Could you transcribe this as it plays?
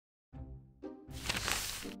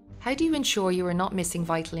How do you ensure you are not missing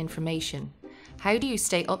vital information? How do you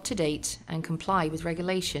stay up to date and comply with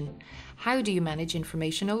regulation? How do you manage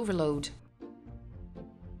information overload?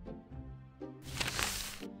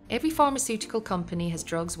 Every pharmaceutical company has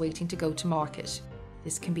drugs waiting to go to market.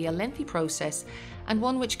 This can be a lengthy process and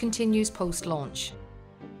one which continues post-launch.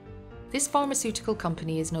 This pharmaceutical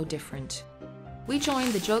company is no different. We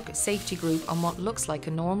joined the drug safety group on what looks like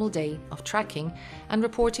a normal day of tracking and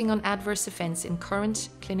reporting on adverse events in current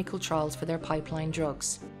clinical trials for their pipeline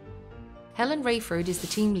drugs. Helen Rayford is the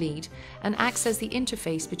team lead and acts as the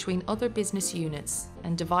interface between other business units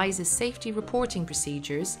and devises safety reporting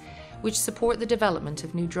procedures which support the development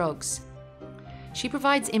of new drugs. She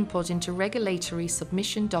provides input into regulatory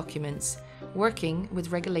submission documents, working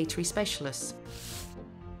with regulatory specialists.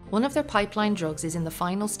 One of their pipeline drugs is in the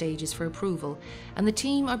final stages for approval, and the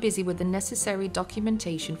team are busy with the necessary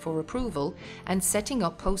documentation for approval and setting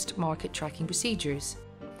up post-market tracking procedures.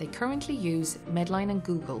 They currently use Medline and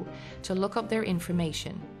Google to look up their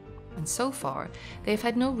information, and so far they have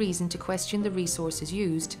had no reason to question the resources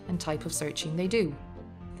used and type of searching they do.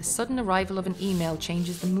 The sudden arrival of an email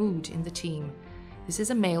changes the mood in the team. This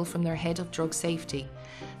is a mail from their head of drug safety,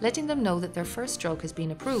 letting them know that their first drug has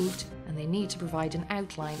been approved and they need to provide an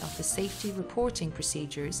outline of the safety reporting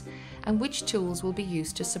procedures and which tools will be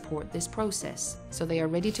used to support this process, so they are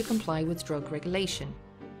ready to comply with drug regulation.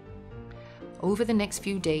 Over the next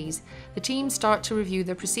few days, the team start to review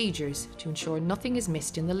their procedures to ensure nothing is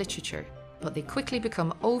missed in the literature, but they quickly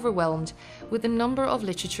become overwhelmed with the number of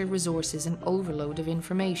literature resources and overload of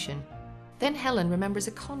information. Then Helen remembers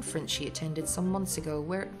a conference she attended some months ago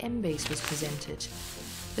where Embase was presented.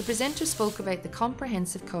 The presenter spoke about the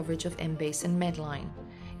comprehensive coverage of Embase and Medline,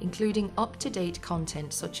 including up-to-date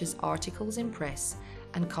content such as articles in press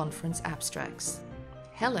and conference abstracts.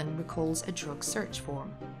 Helen recalls a drug search form.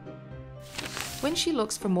 When she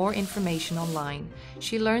looks for more information online,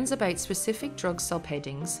 she learns about specific drug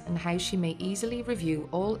subheadings and how she may easily review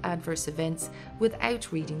all adverse events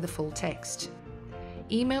without reading the full text.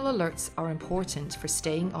 Email alerts are important for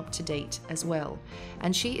staying up to date as well,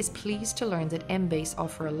 and she is pleased to learn that Embase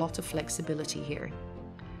offer a lot of flexibility here.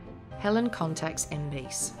 Helen contacts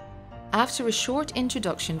Embase. After a short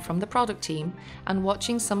introduction from the product team and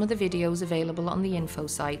watching some of the videos available on the info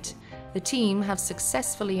site, the team have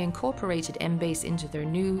successfully incorporated Embase into their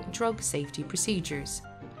new drug safety procedures.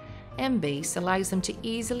 Embase allows them to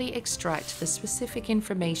easily extract the specific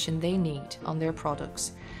information they need on their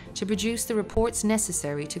products to produce the reports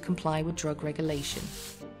necessary to comply with drug regulation.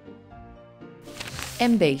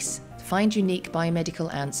 Embase. To find unique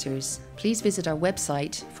biomedical answers, please visit our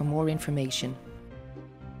website for more information.